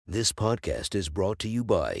This podcast is brought to you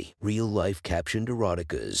by Real Life Captioned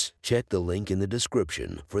Eroticas. Check the link in the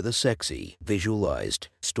description for the sexy, visualized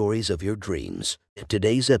stories of your dreams.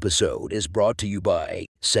 Today's episode is brought to you by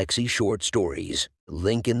Sexy Short Stories.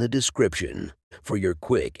 Link in the description for your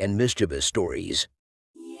quick and mischievous stories.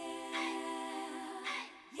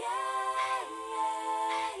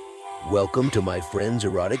 Welcome to my friend's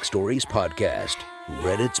Erotic Stories podcast,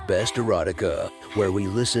 Reddit's Best Erotica, where we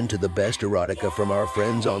listen to the best erotica from our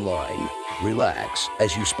friends online. Relax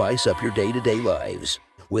as you spice up your day-to-day lives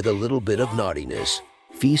with a little bit of naughtiness.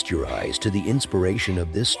 Feast your eyes to the inspiration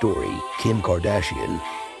of this story, Kim Kardashian.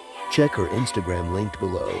 Check her Instagram linked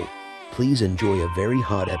below. Please enjoy a very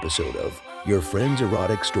hot episode of Your Friend's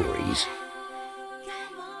Erotic Stories.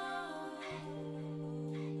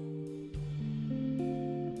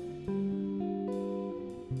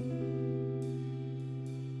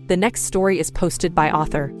 The next story is posted by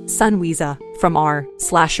author Sunweeza from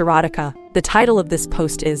r/erotica. The title of this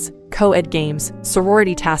post is Co-Ed Games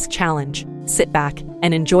Sorority Task Challenge. Sit back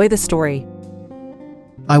and enjoy the story.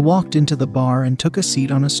 I walked into the bar and took a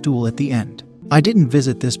seat on a stool at the end. I didn't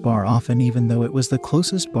visit this bar often, even though it was the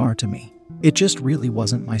closest bar to me. It just really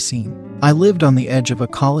wasn't my scene. I lived on the edge of a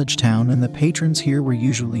college town, and the patrons here were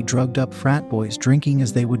usually drugged up frat boys drinking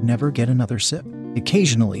as they would never get another sip.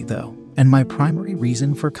 Occasionally, though, and my primary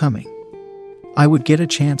reason for coming, I would get a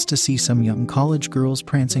chance to see some young college girls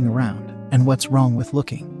prancing around, and what's wrong with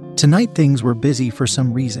looking? Tonight things were busy for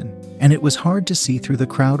some reason, and it was hard to see through the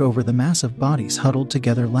crowd over the massive bodies huddled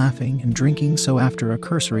together laughing and drinking, so after a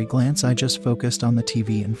cursory glance I just focused on the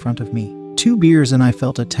TV in front of me. 2 beers and I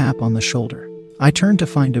felt a tap on the shoulder. I turned to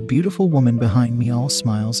find a beautiful woman behind me, all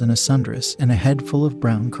smiles and a sundress and a head full of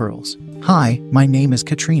brown curls. "Hi, my name is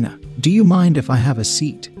Katrina. Do you mind if I have a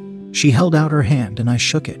seat?" She held out her hand and I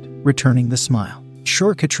shook it, returning the smile.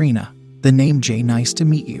 "Sure, Katrina. The name Jay. Nice to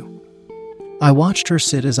meet you." I watched her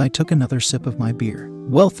sit as I took another sip of my beer.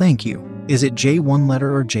 "Well, thank you. Is it J one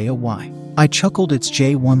letter or J a Y?" I chuckled. "It's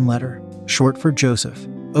J one letter, short for Joseph."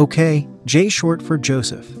 "Okay, J short for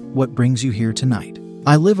Joseph. What brings you here tonight?"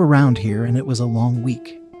 "I live around here and it was a long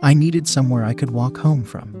week. I needed somewhere I could walk home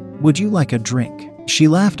from. Would you like a drink?" She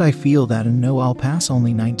laughed. "I feel that, and no, I'll pass.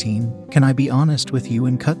 Only 19. Can I be honest with you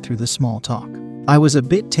and cut through the small talk?" I was a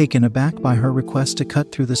bit taken aback by her request to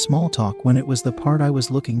cut through the small talk when it was the part I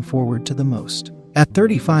was looking forward to the most. At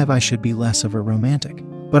 35 I should be less of a romantic,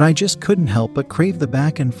 but I just couldn't help but crave the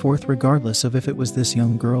back and forth regardless of if it was this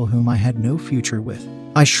young girl whom I had no future with.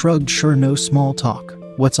 I shrugged. "Sure, no small talk.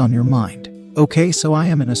 What's on your mind?" "Okay, so I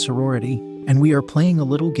am in a sorority, and we are playing a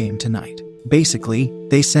little game tonight. Basically,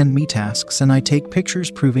 they send me tasks and I take pictures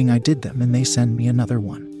proving I did them, and they send me another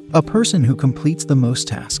one. A person who completes the most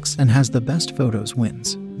tasks and has the best photos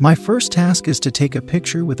wins. My first task is to take a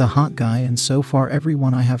picture with a hot guy, and so far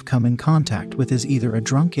everyone I have come in contact with is either a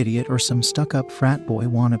drunk idiot or some stuck-up frat boy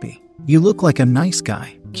wannabe. You look like a nice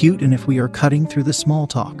guy, cute, and if we are cutting through the small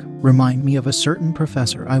talk, remind me of a certain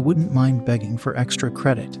professor, I wouldn't mind begging for extra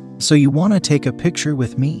credit. So you want to take a picture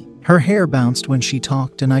with me?" Her hair bounced when she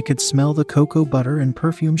talked, and I could smell the cocoa butter and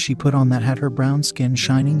perfume she put on that had her brown skin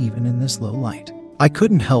shining even in this low light. I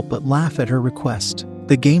couldn't help but laugh at her request.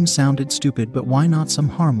 The game sounded stupid, but why not some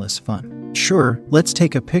harmless fun? "Sure, let's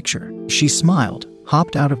take a picture." She smiled,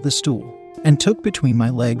 hopped out of the stool, and took between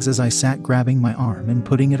my legs as I sat, grabbing my arm and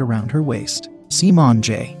putting it around her waist. "Simon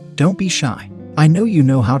J, don't be shy. I know you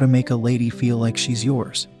know how to make a lady feel like she's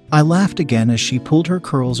yours." I laughed again as she pulled her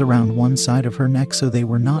curls around one side of her neck so they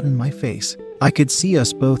were not in my face. I could see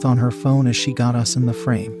us both on her phone as she got us in the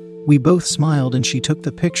frame. We both smiled and she took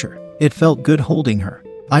the picture. It felt good holding her.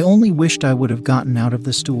 I only wished I would have gotten out of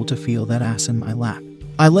the stool to feel that ass in my lap.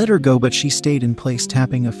 I let her go, but she stayed in place,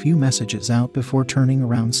 tapping a few messages out before turning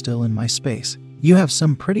around, still in my space. "You have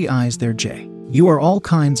some pretty eyes there, Jay. You are all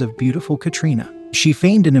kinds of beautiful, Katrina." She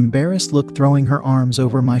feigned an embarrassed look, throwing her arms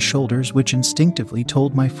over my shoulders, which instinctively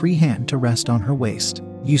told my free hand to rest on her waist.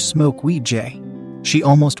 "You smoke weed, Jay?" she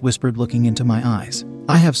almost whispered, looking into my eyes.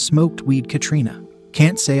 "I have smoked weed, Katrina.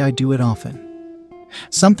 Can't say I do it often."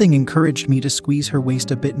 Something encouraged me to squeeze her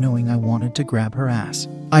waist a bit, knowing I wanted to grab her ass.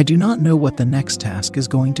 "I do not know what the next task is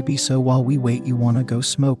going to be, so while we wait, you want to go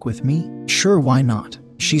smoke with me?" "Sure, why not?"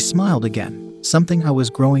 She smiled again, something I was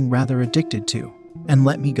growing rather addicted to, and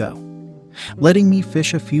let me go, letting me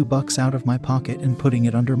fish a few bucks out of my pocket and putting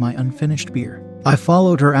it under my unfinished beer. I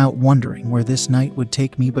followed her out, wondering where this night would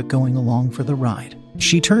take me, but going along for the ride.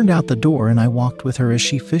 She turned out the door and I walked with her as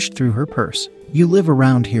she fished through her purse. "You live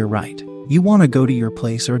around here, right? You want to go to your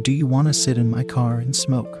place, or do you want to sit in my car and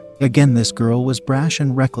smoke?" Again, this girl was brash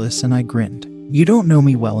and reckless, and I grinned. "You don't know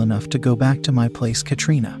me well enough to go back to my place,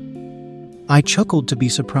 Katrina." I chuckled to be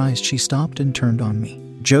surprised she stopped and turned on me.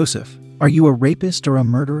 Joseph, are you a rapist or a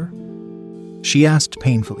murderer? She asked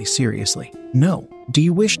painfully seriously. No. Do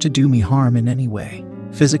you wish to do me harm in any way,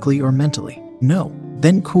 physically or mentally? No.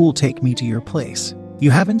 Then cool, take me to your place.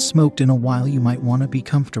 You haven't smoked in a while, you might want to be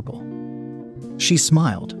comfortable. She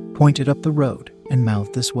smiled, pointed up the road, and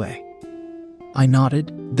mouthed this way. I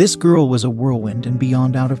nodded. This girl was a whirlwind and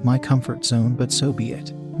beyond out of my comfort zone, but so be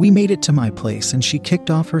it. We made it to my place and she kicked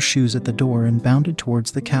off her shoes at the door and bounded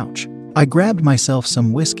towards the couch. I grabbed myself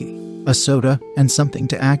some whiskey, a soda, and something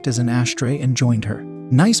to act as an ashtray and joined her.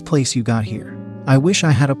 Nice place you got here. I wish I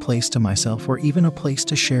had a place to myself or even a place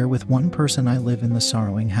to share with one person. I live in the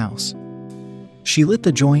sorrowing house. She lit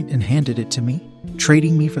the joint and handed it to me,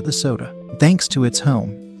 trading me for the soda. Thanks to its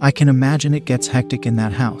home, I can imagine it gets hectic in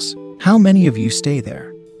that house. How many of you stay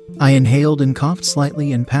there? I inhaled and coughed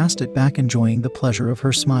slightly and passed it back, enjoying the pleasure of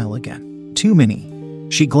her smile again. Too many.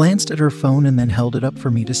 She glanced at her phone and then held it up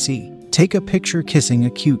for me to see. Take a picture kissing a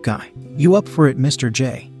cute guy. You up for it, Mr.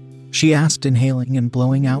 J? She asked, inhaling and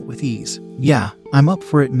blowing out with ease. Yeah, I'm up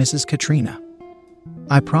for it, Mrs. Katrina.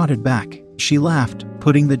 I prodded back. She laughed,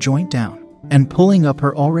 putting the joint down and pulling up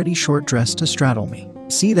her already short dress to straddle me.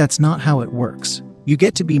 See, that's not how it works. You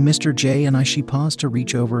get to be Mr. J and I. She paused to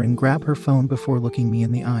reach over and grab her phone before looking me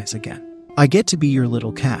in the eyes again. I get to be your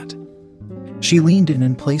little cat. She leaned in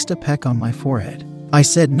and placed a peck on my forehead. I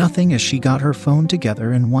said nothing as she got her phone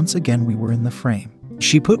together, and once again we were in the frame.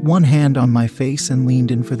 She put one hand on my face and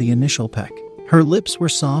leaned in for the initial peck. Her lips were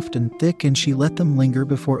soft and thick and she let them linger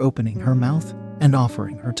before opening her mouth and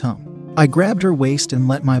offering her tongue. I grabbed her waist and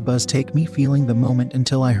let my buzz take me, feeling the moment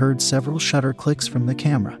until I heard several shutter clicks from the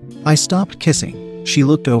camera. I stopped kissing. She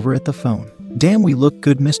looked over at the phone. Damn, we look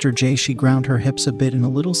good, Mr. J. She ground her hips a bit in a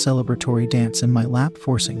little celebratory dance in my lap,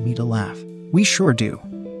 forcing me to laugh. We sure do.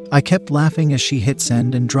 I kept laughing as she hit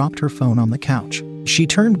send and dropped her phone on the couch. She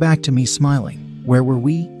turned back to me smiling. Where were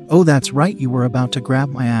we? Oh, that's right, you were about to grab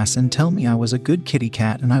my ass and tell me I was a good kitty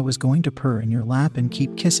cat and I was going to purr in your lap and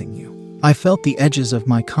keep kissing you. I felt the edges of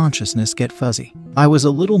my consciousness get fuzzy. I was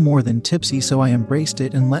a little more than tipsy, so I embraced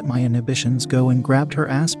it and let my inhibitions go and grabbed her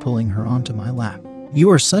ass, pulling her onto my lap. You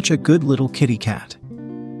are such a good little kitty cat.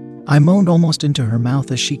 I moaned almost into her mouth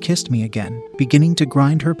as she kissed me again, beginning to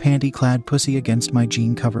grind her panty-clad pussy against my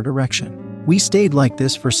jean-covered erection. We stayed like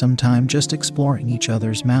this for some time, just exploring each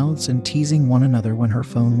other's mouths and teasing one another when her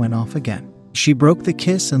phone went off again. She broke the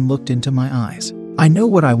kiss and looked into my eyes. I know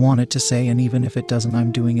what I wanted to say, and even if it doesn't,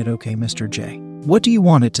 I'm doing it okay, Mr. J. What do you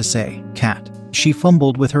want it to say, cat? She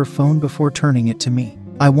fumbled with her phone before turning it to me.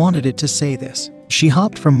 I wanted it to say this. She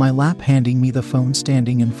hopped from my lap, handing me the phone,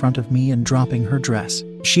 standing in front of me and dropping her dress.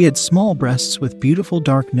 She had small breasts with beautiful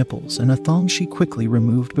dark nipples and a thong she quickly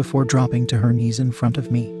removed before dropping to her knees in front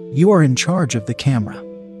of me. You are in charge of the camera.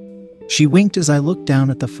 She winked as I looked down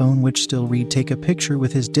at the phone, which still read, take a picture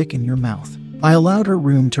with his dick in your mouth. I allowed her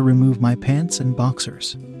room to remove my pants and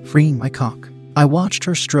boxers, freeing my cock. I watched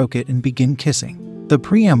her stroke it and begin kissing. The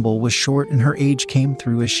preamble was short and her age came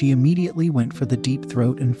through as she immediately went for the deep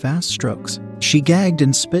throat and fast strokes. She gagged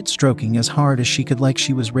and spit, stroking as hard as she could like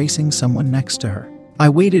she was racing someone next to her. I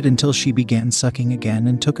waited until she began sucking again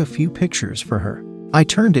and took a few pictures for her. I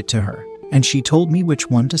turned it to her, and she told me which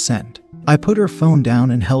one to send. I put her phone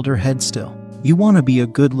down and held her head still. You want to be a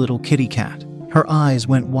good little kitty cat? Her eyes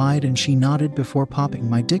went wide and she nodded before popping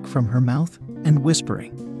my dick from her mouth and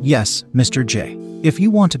whispering, Yes, Mr. J. If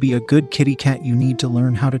you want to be a good kitty cat, you need to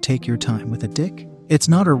learn how to take your time with a dick. It's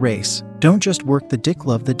not a race. Don't just work the dick,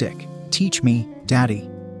 love the dick. Teach me, daddy.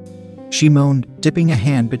 She moaned, dipping a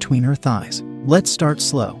hand between her thighs. Let's start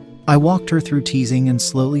slow. I walked her through teasing and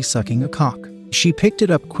slowly sucking a cock. She picked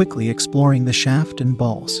it up quickly, exploring the shaft and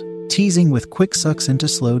balls, teasing with quick sucks into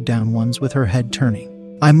slowed down ones with her head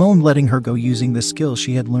turning. I moaned, letting her go, using the skill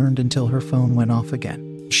she had learned until her phone went off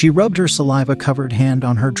again. She rubbed her saliva-covered hand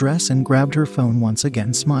on her dress and grabbed her phone once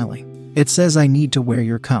again, smiling. It says I need to wear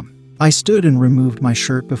your cum. I stood and removed my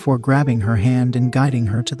shirt before grabbing her hand and guiding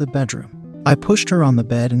her to the bedroom. I pushed her on the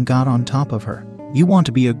bed and got on top of her. You want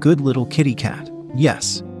to be a good little kitty cat?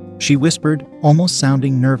 Yes. She whispered, almost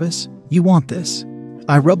sounding nervous. You want this?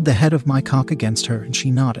 I rubbed the head of my cock against her and she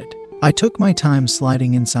nodded. I took my time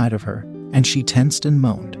sliding inside of her, and she tensed and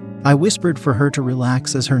moaned. I whispered for her to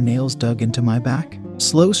relax as her nails dug into my back.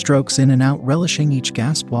 Slow strokes in and out, relishing each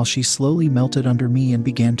gasp while she slowly melted under me and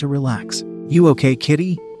began to relax. You okay,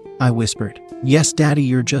 kitty? I whispered. Yes, daddy,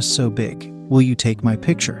 you're just so big. Will you take my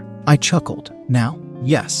picture? I chuckled. Now?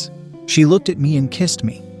 Yes. She looked at me and kissed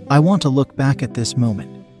me. I want to look back at this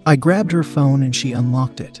moment. I grabbed her phone and she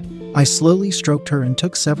unlocked it. I slowly stroked her and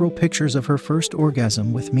took several pictures of her first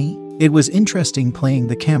orgasm with me. It was interesting playing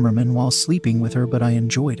the cameraman while sleeping with her, but I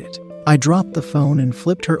enjoyed it. I dropped the phone and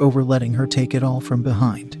flipped her over, letting her take it all from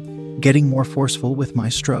behind, getting more forceful with my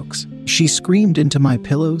strokes. She screamed into my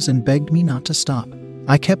pillows and begged me not to stop.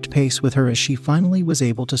 I kept pace with her as she finally was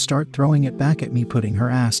able to start throwing it back at me, putting her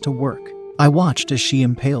ass to work. I watched as she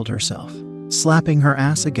impaled herself, slapping her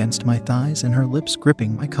ass against my thighs and her lips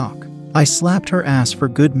gripping my cock. I slapped her ass for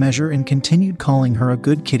good measure and continued calling her a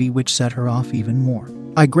good kitty, which set her off even more.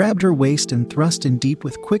 I grabbed her waist and thrust in deep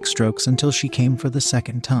with quick strokes until she came for the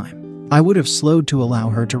second time. I would have slowed to allow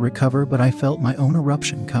her to recover, but I felt my own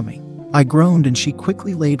eruption coming. I groaned and she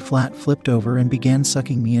quickly laid flat, flipped over, and began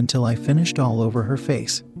sucking me until I finished all over her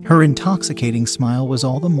face. Her intoxicating smile was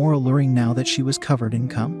all the more alluring now that she was covered in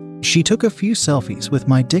cum. She took a few selfies with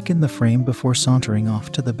my dick in the frame before sauntering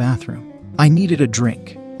off to the bathroom. I needed a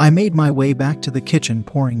drink. I made my way back to the kitchen,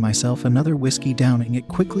 pouring myself another whiskey, downing it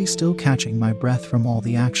quickly, still catching my breath from all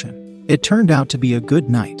the action. It turned out to be a good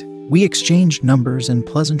night. We exchanged numbers and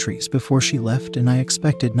pleasantries before she left, and I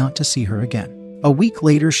expected not to see her again. A week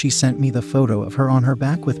later, she sent me the photo of her on her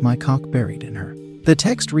back with my cock buried in her. The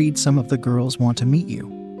text reads, "Some of the girls want to meet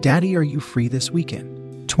you. Daddy, are you free this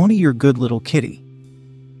weekend? 20, your good little kitty."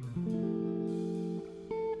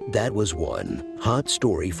 That was one hot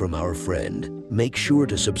story from our friend. Make sure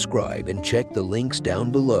to subscribe and check the links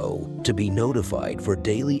down below to be notified for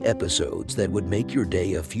daily episodes that would make your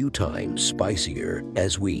day a few times spicier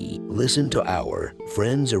as we listen to our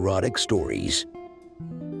friends' erotic stories.